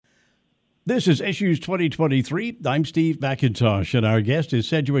This is Issues 2023. I'm Steve McIntosh, and our guest is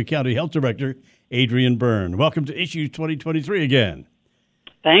Sedgwick County Health Director Adrienne Byrne. Welcome to Issues 2023 again.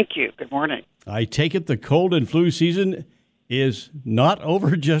 Thank you. Good morning. I take it the cold and flu season is not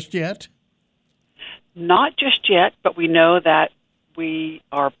over just yet? Not just yet, but we know that we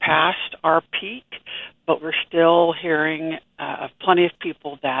are past our peak, but we're still hearing of plenty of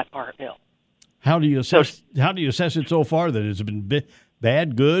people that are ill. How do you assess it so far? That it's been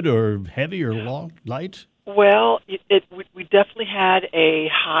bad, good, or heavy, or light? Well, we definitely had a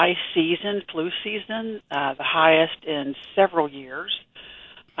high season, flu season, the highest in several years.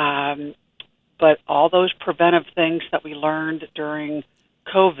 But all those preventive things that we learned during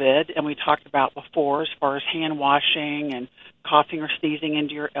COVID and we talked about before, as far as hand washing and coughing or sneezing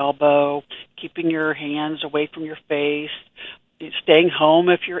into your elbow, keeping your hands away from your face, staying home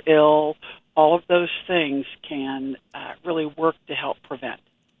if you're ill, all of those things can really work to help prevent.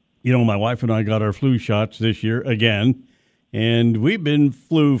 You know, my wife and I got our flu shots this year again, and we've been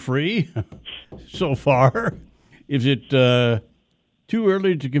flu-free so far. Is it too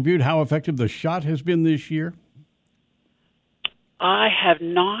early to compute how effective the shot has been this year? I have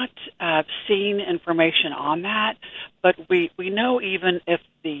not seen information on that, but we know even if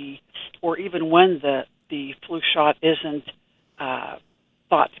even when the flu shot isn't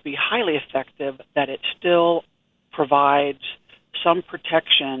thought to be highly effective, that it still provides some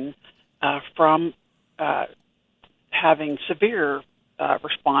protection from having severe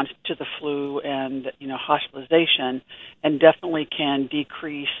response to the flu and hospitalization, and definitely can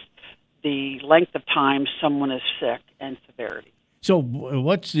decrease the length of time someone is sick and severity. So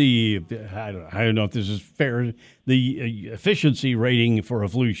what's the, I don't know if this is fair, the efficiency rating for a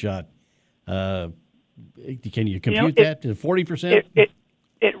flu shot? Can you compute that to 40%?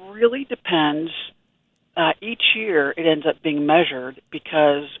 It really depends. Each year it ends up being measured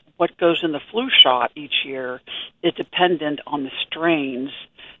because what goes in the flu shot each year is dependent on the strains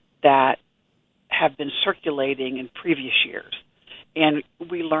that have been circulating in previous years. And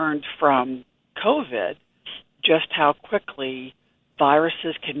we learned from COVID just how quickly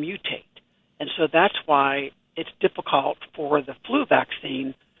viruses can mutate. And so that's why it's difficult for the flu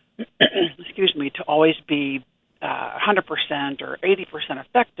vaccine, to always be 100% or 80%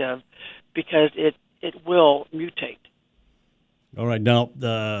 effective, because it will mutate. All right. Now,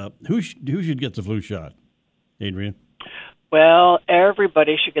 who should get the flu shot, Adrienne? Well,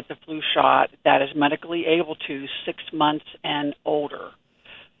 everybody should get the flu shot that is medically able to, 6 months and older.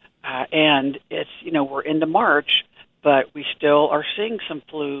 And it's, we're into March, but we still are seeing some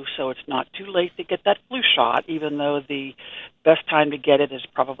flu, so it's not too late to get that flu shot, even though the best time to get it is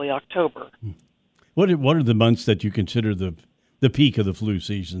probably October. What are the months that you consider the peak of the flu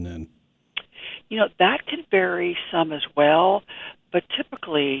season then? That can vary some as well, but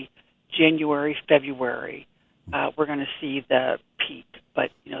typically January, February, we're going to see the peak.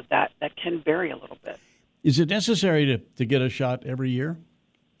 But, that can vary a little bit. Is it necessary to get a shot every year?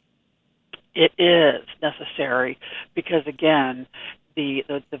 It is necessary because, again, the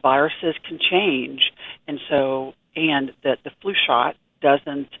viruses can change, and the flu shot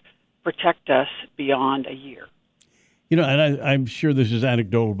doesn't protect us beyond a year. And I'm sure this is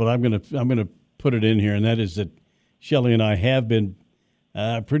anecdotal, but I'm gonna put it in here, and that is that Shelley and I have been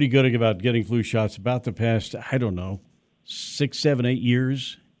pretty good about getting flu shots about the past, 6, 7, 8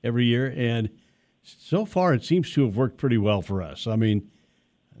 years every year, and so far it seems to have worked pretty well for us. I mean,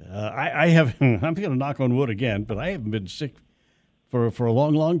 I'm going to knock on wood again, but I haven't been sick for a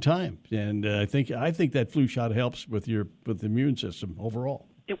long, long time, and I think that flu shot helps with the immune system overall.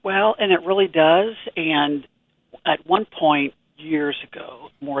 Well, and it really does. And at one point years ago,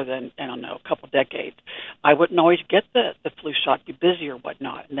 more than a couple decades, I wouldn't always get the flu shot, be busy or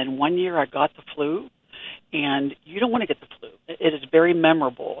whatnot. And then one year I got the flu, and you don't want to get the flu. It is very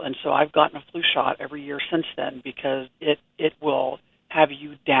memorable, and so I've gotten a flu shot every year since then because it will have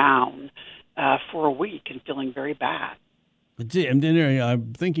you down for a week and feeling very bad. And then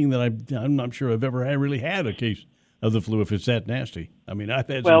I'm thinking that I'm not sure I've ever really had a case of the flu if it's that nasty. I mean, I've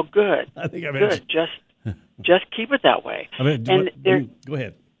had. Well, good. I think I've good. had. Just keep it that way. Go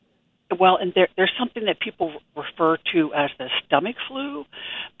ahead. Well, and there's something that people refer to as the stomach flu,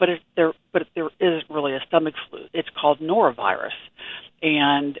 but there isn't really a stomach flu. It's called norovirus,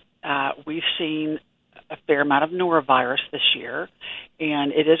 and we've seen a fair amount of norovirus this year,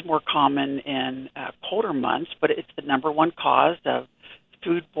 and it is more common in colder months, but it's the number one cause of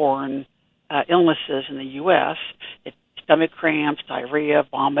foodborne illnesses in the U.S. It's stomach cramps, diarrhea,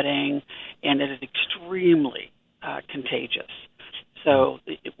 vomiting, and it is extremely contagious. So,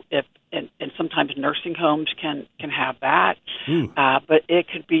 and sometimes nursing homes can have that. but it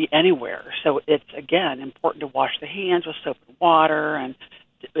could be anywhere. So it's, again, important to wash the hands with soap and water, and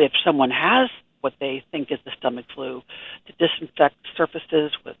if someone has what they think is the stomach flu, to disinfect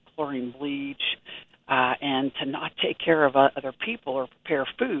surfaces with chlorine bleach, and to not take care of other people or prepare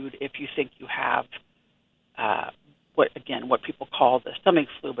food if you think you have what people call the stomach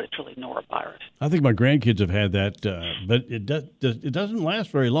flu, but it's really norovirus. I think my grandkids have had that, but it doesn't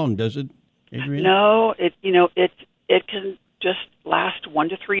last very long, does it, Adrienne? No, it can just last 1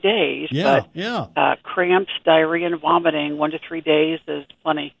 to 3 days. Yeah, but cramps, diarrhea, and vomiting 1 to 3 days is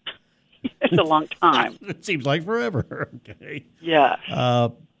plenty. It's a long time. It seems like forever. Okay. Yes.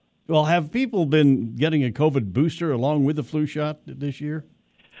 Well, have people been getting a COVID booster along with the flu shot this year?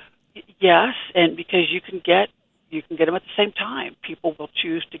 Yes, and because you can get them at the same time. People will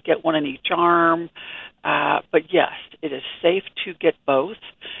choose to get one in each arm, but yes, it is safe to get both,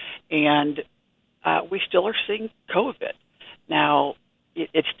 and we still are seeing COVID. Now,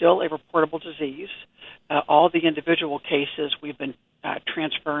 it's still a reportable disease. All the individual cases we've been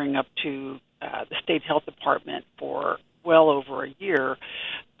transferring up to the state health department for well over a year,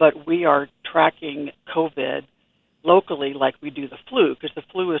 but we are tracking COVID locally like we do the flu, because the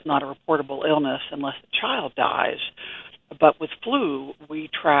flu is not a reportable illness unless the child dies. But with flu, we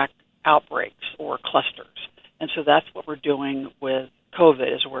track outbreaks or clusters. And so that's what we're doing with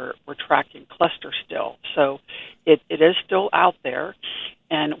COVID, is we're tracking clusters still. So it is still out there,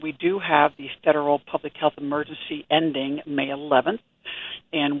 and we do have the federal public health emergency ending May 11th.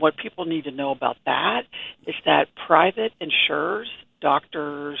 And what people need to know about that is that private insurers,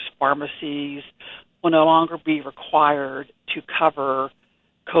 doctors, pharmacies, will no longer be required to cover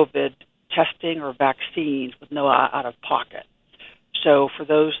COVID testing or vaccines with no out-of-pocket. So for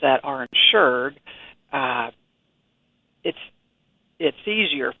those that are insured, it's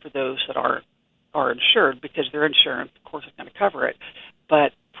easier for those that are insured, because their insurance, of course, is going to cover it.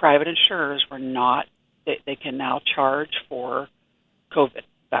 But private insurers were not. They can now charge for COVID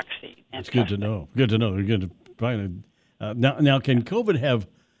vaccine. It's good to know. Good to know. They're going to find now, can COVID have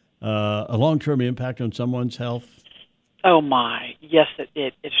a long-term impact on someone's health? Oh my, yes,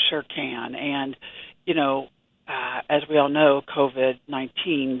 it sure can. And as we all know,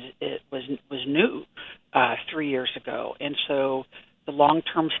 COVID-19 it was new 3 years ago, and so the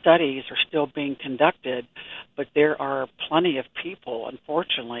long-term studies are still being conducted. But there are plenty of people,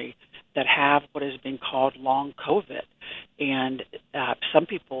 unfortunately, that have what is being called long COVID, and some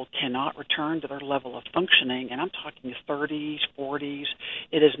people cannot return to their level of functioning. And I'm talking 30s, 40s.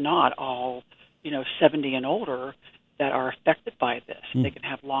 It is not all 70 and older that are affected by this. They can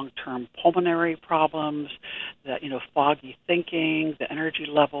have long-term pulmonary problems, foggy thinking, the energy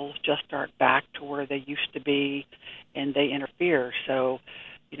levels just aren't back to where they used to be, and they interfere. So,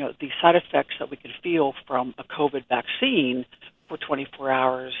 the side effects that we can feel from a COVID vaccine for 24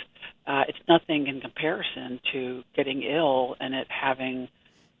 hours, it's nothing in comparison to getting ill and it having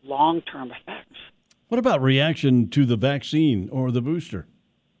long-term effects. What about reaction to the vaccine or the booster?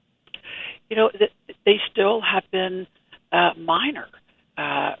 They still have been minor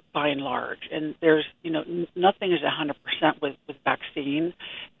by and large, and there's nothing is 100% with vaccine.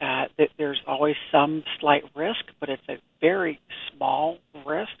 There's always some slight risk, but it's a very small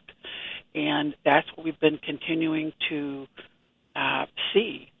risk, and that's what we've been continuing to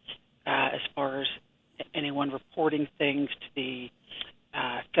see as far as anyone reporting things to the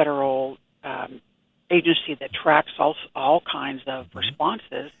federal agency that tracks all kinds of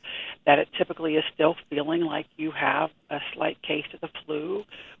responses, that it typically is still feeling like you have a slight case of the flu,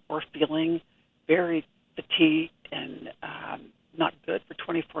 or feeling very fatigued and not good for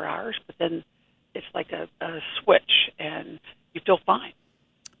 24 hours, but then it's like a switch and you feel fine.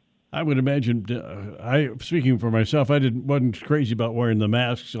 I would imagine, speaking for myself, wasn't crazy about wearing the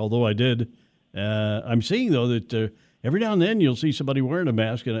masks, although I did. I'm seeing, though, that every now and then you'll see somebody wearing a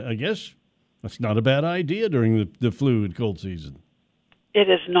mask, and I guess that's not a bad idea during the flu and cold season. It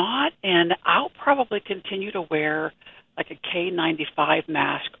is not, and I'll probably continue to wear like a K95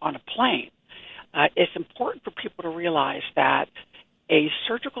 mask on a plane. It's important for people to realize that a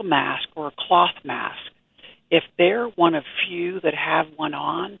surgical mask or a cloth mask, if they're one of few that have one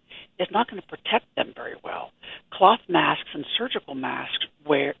on, it's not going to protect them very well. Cloth masks and surgical masks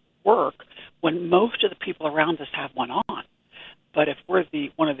work when most of the people around us have one on. But if we're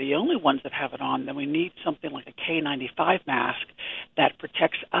one of the only ones that have it on, then we need something like a K95 mask that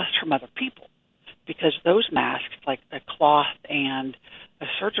protects us from other people, because those masks, like a cloth and a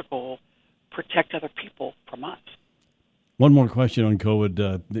surgical, protect other people from us. One more question on COVID.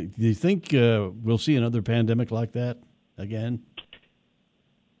 Do you think we'll see another pandemic like that again?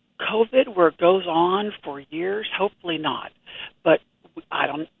 COVID, where it goes on for years, hopefully not.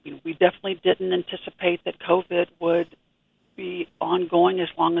 we definitely didn't anticipate that COVID would be ongoing as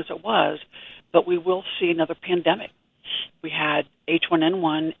long as it was, but we will see another pandemic. We had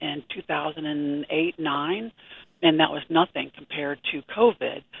H1N1 in 2008-9, and that was nothing compared to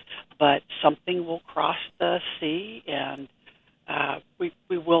COVID. But something will cross the sea, and we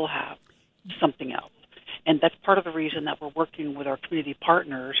will have something else. And that's part of the reason that we're working with our community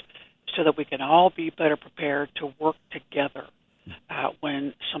partners so that we can all be better prepared to work together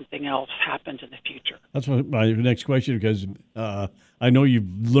when something else happens in the future. That's my next question, because I know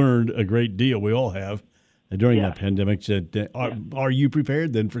you've learned a great deal. We all have during that pandemic. Are you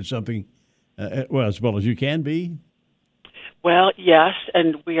prepared then for something, as well as you can be? Well, yes,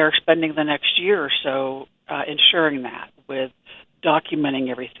 and we are spending the next year or so ensuring that with documenting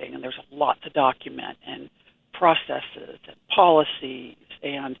everything, and there's a lot to document, and processes and policies,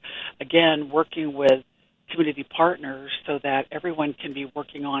 and again, working with community partners so that everyone can be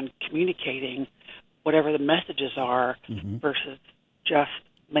working on communicating whatever the messages are versus just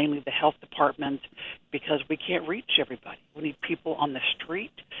mainly the health department, because we can't reach everybody. We need people on the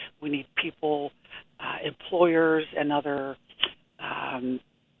street. We need people, employers and other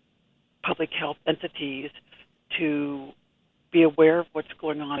public health entities to be aware of what's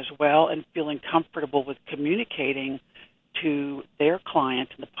going on as well and feeling comfortable with communicating to their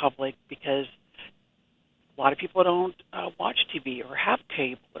clients and the public, because a lot of people don't watch TV or have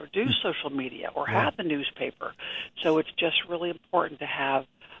cable or do social media or have the newspaper. So it's just really important to have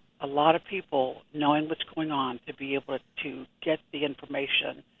a lot of people knowing what's going on to be able to get the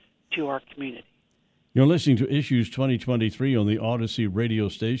information to our community. You're listening to Issues 2023 on the Odyssey radio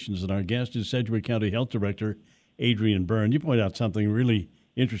stations, and our guest is Sedgwick County Health Director Adrienne Byrne. You point out something really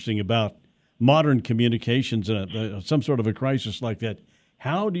interesting about modern communications and some sort of a crisis like that.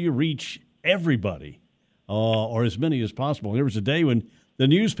 How do you reach everybody, or as many as possible? There was a day when the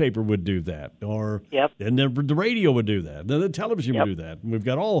newspaper would do that, or and the radio would do that, then the television would do that. And we've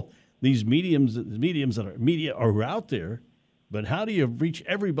got all these mediums that are out there. But how do you reach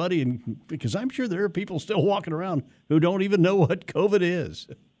everybody? And because I'm sure there are people still walking around who don't even know what COVID is.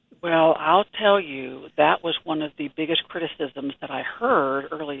 Well, I'll tell you, that was one of the biggest criticisms that I heard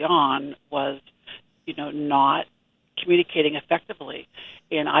early on was, not communicating effectively.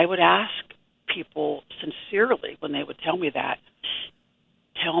 And I would ask people sincerely when they would tell me that,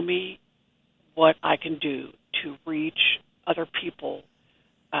 tell me what I can do to reach other people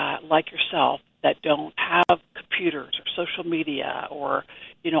like yourself that don't have computers or social media or,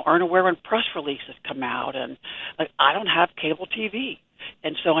 aren't aware when press releases come out. And I don't have cable TV.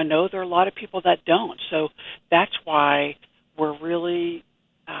 And so I know there are a lot of people that don't. So that's why we're really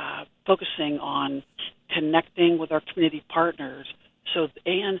focusing on connecting with our community partners,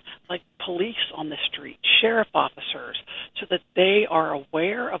 and like police on the street, sheriff officers, so that they are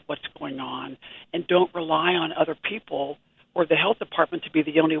aware of what's going on and don't rely on other people or the health department to be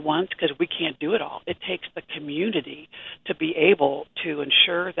the only ones, because we can't do it all. It takes the community to be able to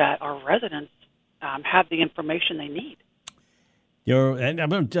ensure that our residents have the information they need. And I'm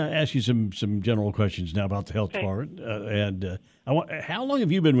going to ask you some general questions now about the health department. How long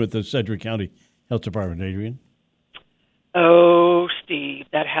have you been with the Sedgwick County Health Department, Adrienne? Oh, Steve,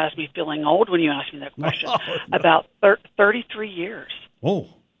 that has me feeling old when you ask me that question. No. About 33 years. Oh,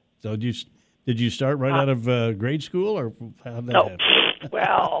 so did you start right out of grade school, or how did that happen?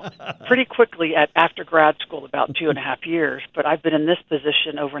 Well, pretty quickly after grad school, about 2.5 years. But I've been in this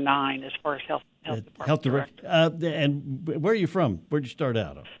position over 9 as far as health department. Health director. And where are you from? Where'd you start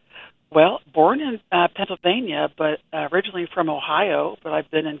out of? Well, born in Pennsylvania, but originally from Ohio. But I've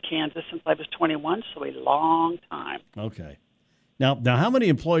been in Kansas since I was 21, so a long time. Okay. Now, how many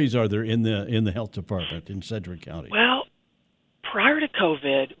employees are there in the health department in Sedgwick County? Well, prior to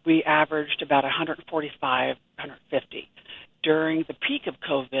COVID, we averaged about 145, 150. During the peak of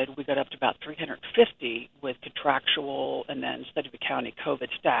COVID, we got up to about 350 with contractual and then Sedgwick County COVID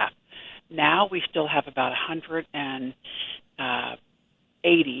staff. Now we still have about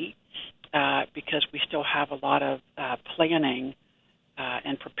 180 because we still have a lot of planning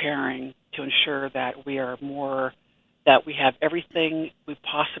and preparing to ensure that we have everything we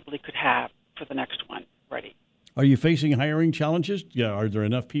possibly could have for the next one ready. Are you facing hiring challenges? Yeah, are there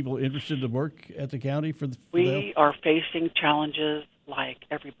enough people interested to work at the county for the? We are facing challenges like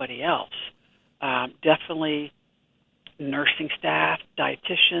everybody else. Definitely nursing staff,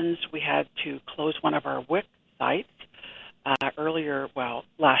 dietitians. We had to close one of our WIC sites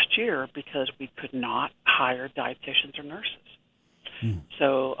last year because we could not hire dietitians or nurses.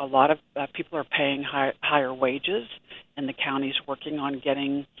 So a lot of people are paying higher wages, and the county's working on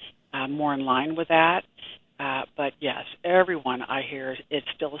getting more in line with that. But yes, everyone I hear, it's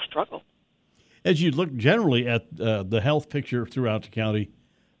still a struggle. As you look generally at the health picture throughout the county,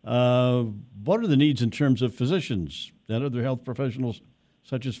 what are the needs in terms of physicians and other health professionals,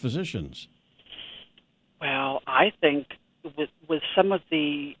 such as physicians? Well, I think with some of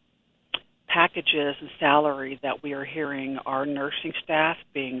the packages and salary that we are hearing our nursing staff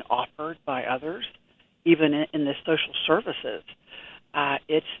being offered by others, even in the social services,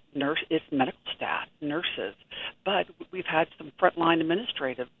 it's medical staff, nurses, but we've had some frontline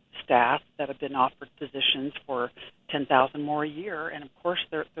administrative staff that have been offered positions for $10,000 more a year, and of course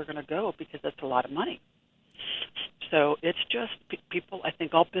they're going to go because that's a lot of money. So it's just people. I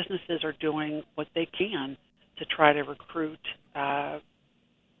think all businesses are doing what they can to try to recruit staff.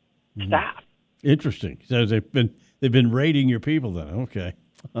 Interesting. So they've been rating your people then. Okay.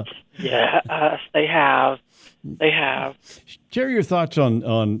 Yes, they have. They have. Share your thoughts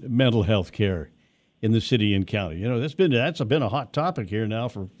on mental health care in the city and county. You know, that's been a hot topic here now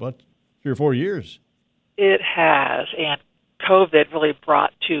for 3 or 4 years. It has, and COVID really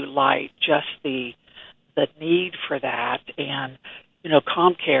brought to light just the need for that. And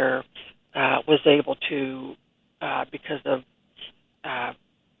ComCare was able to, because of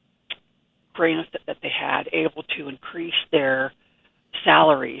grants that they had, able to increase their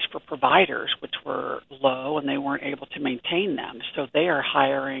salaries for providers, which were low, and they weren't able to maintain them. So they are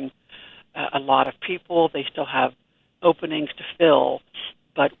hiring a lot of people. They still have openings to fill,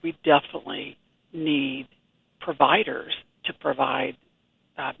 but we definitely need providers to provide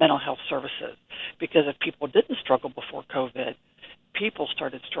mental health services, because if people didn't struggle before COVID, people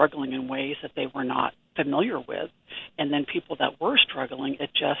started struggling in ways that they were not familiar with. And then people that were struggling,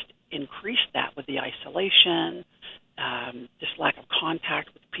 it just increased that with the isolation, just lack of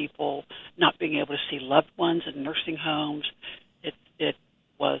contact with people, not being able to see loved ones in nursing homes. It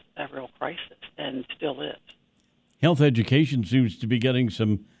was a real crisis and still is. Health education seems to be getting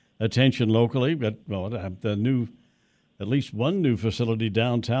some attention locally, but at least one new facility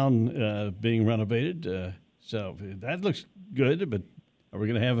downtown being renovated. So that looks good. But are we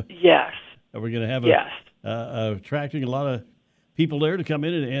going to have? Yes. Are we going to have yes. Attracting a lot of people there to come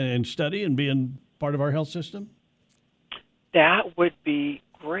in and study and be in part of our health system? That would be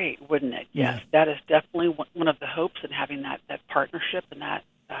great, wouldn't it? Yes, yeah. That is definitely one of the hopes in having that partnership and that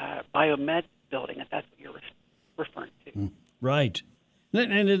biomed building, if that's what you're referring to. Right.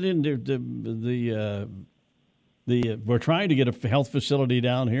 And we're trying to get a health facility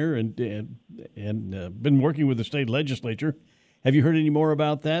down here and been working with the state legislature. Have you heard any more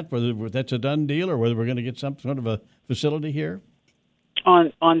about that, whether that's a done deal or whether we're going to get some sort of a facility here?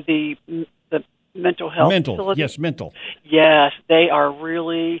 On the mental health facility? Yes, mental. Yes, they are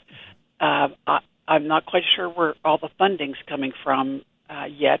really, I'm not quite sure where all the funding's coming from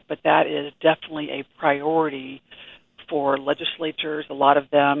yet, but that is definitely a priority for legislatures, a lot of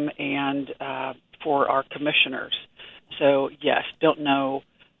them, and for our commissioners. So, yes, don't know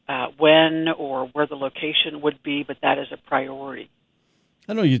when or where the location would be, but that is a priority.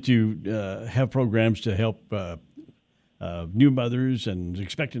 I know you have programs to help new mothers and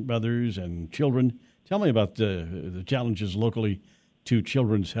expectant mothers and children. Tell me about the challenges locally to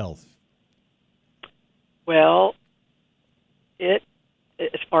children's health. Well, as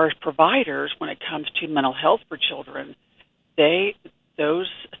far as providers, when it comes to mental health for children, those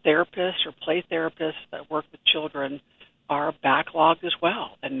therapists or play therapists that work with children are backlogged as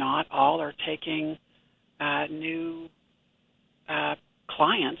well, and not all are taking new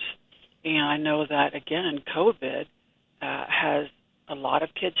clients. And I know that, again, in COVID, has a lot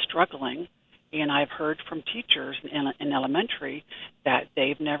of kids struggling, and I've heard from teachers in elementary that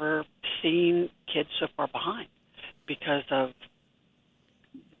they've never seen kids so far behind because of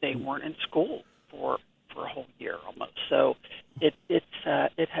they weren't in school for a whole year almost. So it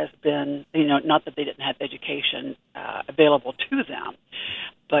has been, not that they didn't have education available to them,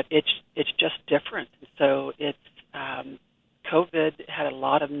 but it's just different. So it's COVID had a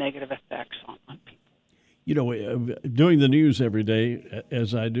lot of negative effects on people. Doing the news every day,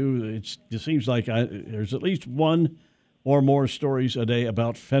 as I do, it seems like there's at least one or more stories a day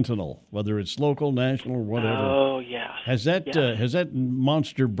about fentanyl, whether it's local, national, or whatever. Oh, yeah. Has that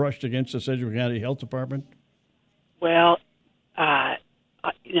monster brushed against the Sedgwick County Health Department? Well, I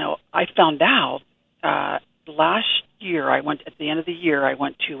found out last year. At the end of the year, I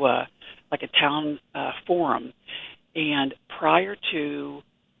went to a town forum, and prior to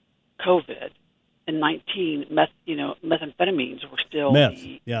COVID, in 19, methamphetamines were still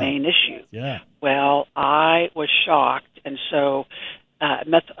the main issue. Yeah. Well, I was shocked, and so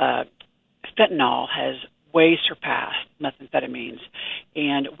fentanyl has way surpassed methamphetamines,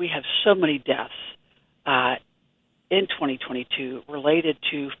 and we have so many deaths in 2022 related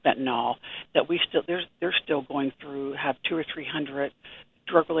to fentanyl that they're still going through, have 200 or 300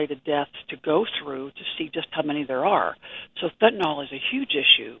 drug-related deaths to go through to see just how many there are. So fentanyl is a huge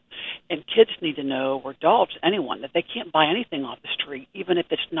issue, and kids need to know, or adults, anyone, that they can't buy anything off the street, even if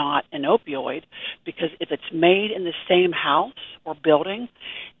it's not an opioid, because if it's made in the same house or building,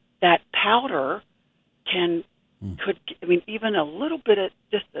 that powder even a little bit of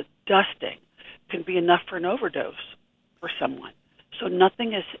just a dusting can be enough for an overdose for someone. So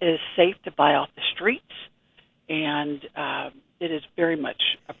nothing is safe to buy off the streets, and it is very much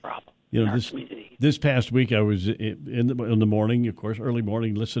a problem in our community. This past week, I was in the morning, of course, early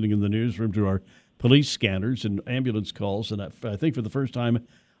morning, listening in the newsroom to our police scanners and ambulance calls, and I think for the first time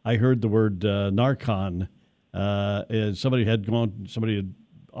I heard the word Narcan. Somebody had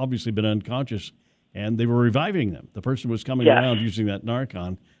obviously been unconscious, and they were reviving them. The person was coming around using that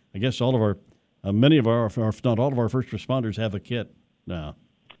Narcan. I guess many of our, if not all of our first responders have a kit now.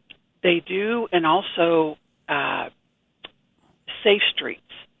 They do, and also Safe Streets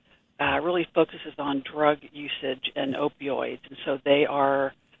really focuses on drug usage and opioids, and so they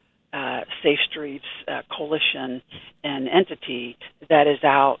are Safe Streets coalition and entity that is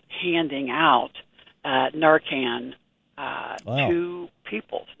out handing out Narcan to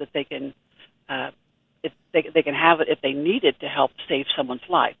people so that they can they can have it if they need it to help save someone's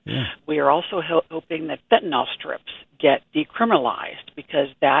life. Yeah. We are also hoping that fentanyl strips get decriminalized, because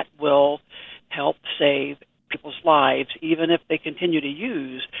that will help save people's lives, even if they continue to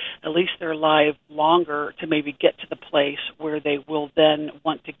use, at least they're alive longer to maybe get to the place where they will then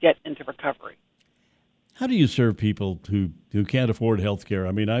want to get into recovery. How do you serve people who can't afford health care?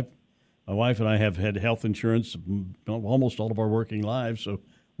 I mean, my wife and I have had health insurance almost all of our working lives, so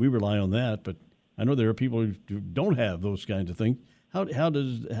we rely on that. But I know there are people who don't have those kinds of things. How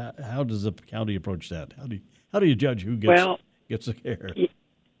does the county approach that? How do you judge who gets the care?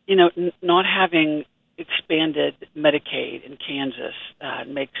 Not having expanded Medicaid in Kansas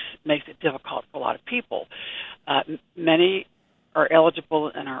makes it difficult for a lot of people. Many are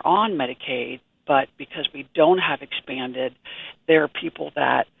eligible and are on Medicaid, but because we don't have expanded, there are people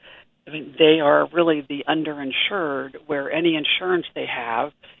that they are really the underinsured, where any insurance they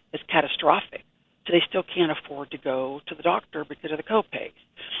have is catastrophic. So they still can't afford to go to the doctor because of the copays.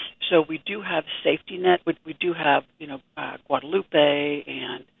 So we do have safety net. We do have, Guadalupe,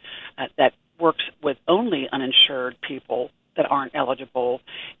 and that works with only uninsured people that aren't eligible.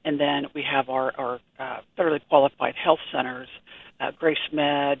 And then we have our federally qualified health centers, Grace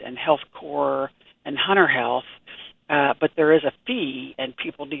Med and Health Corps and Hunter Health. But there is a fee, and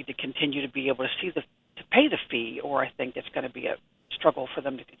people need to continue to be able to pay the fee, or I think it's going to be a struggle for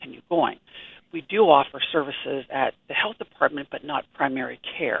them to continue going. We do offer services at the health department, but not primary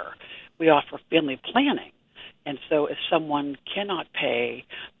care. We offer family planning, and so if someone cannot pay,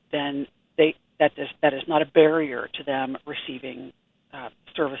 then that is not a barrier to them receiving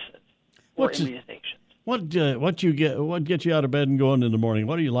services or immunizations. What gets you out of bed and going in the morning?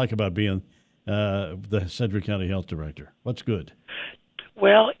 What do you like about being the Sedgwick County Health Director? What's good?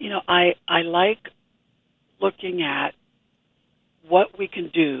 Well, I like looking at what we can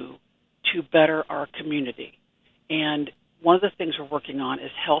do to better our community. And one of the things we're working on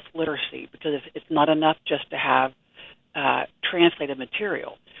is health literacy, because it's not enough just to have translated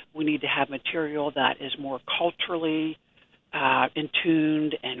material. We need to have material that is more culturally in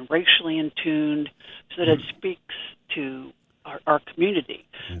tuned and racially in tuned, so that it speaks to our community.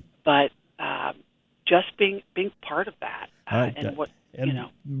 But just being part of that,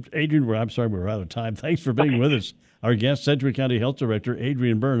 Adrienne, I'm sorry we're out of time. Thanks for being with us. Our guest, Sedgwick County Health Director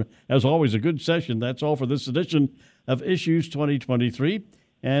Adrienne Byrne. As always, a good session. That's all for this edition of Issues 2023,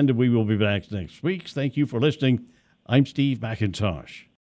 and we will be back next week. Thank you for listening. I'm Steve McIntosh.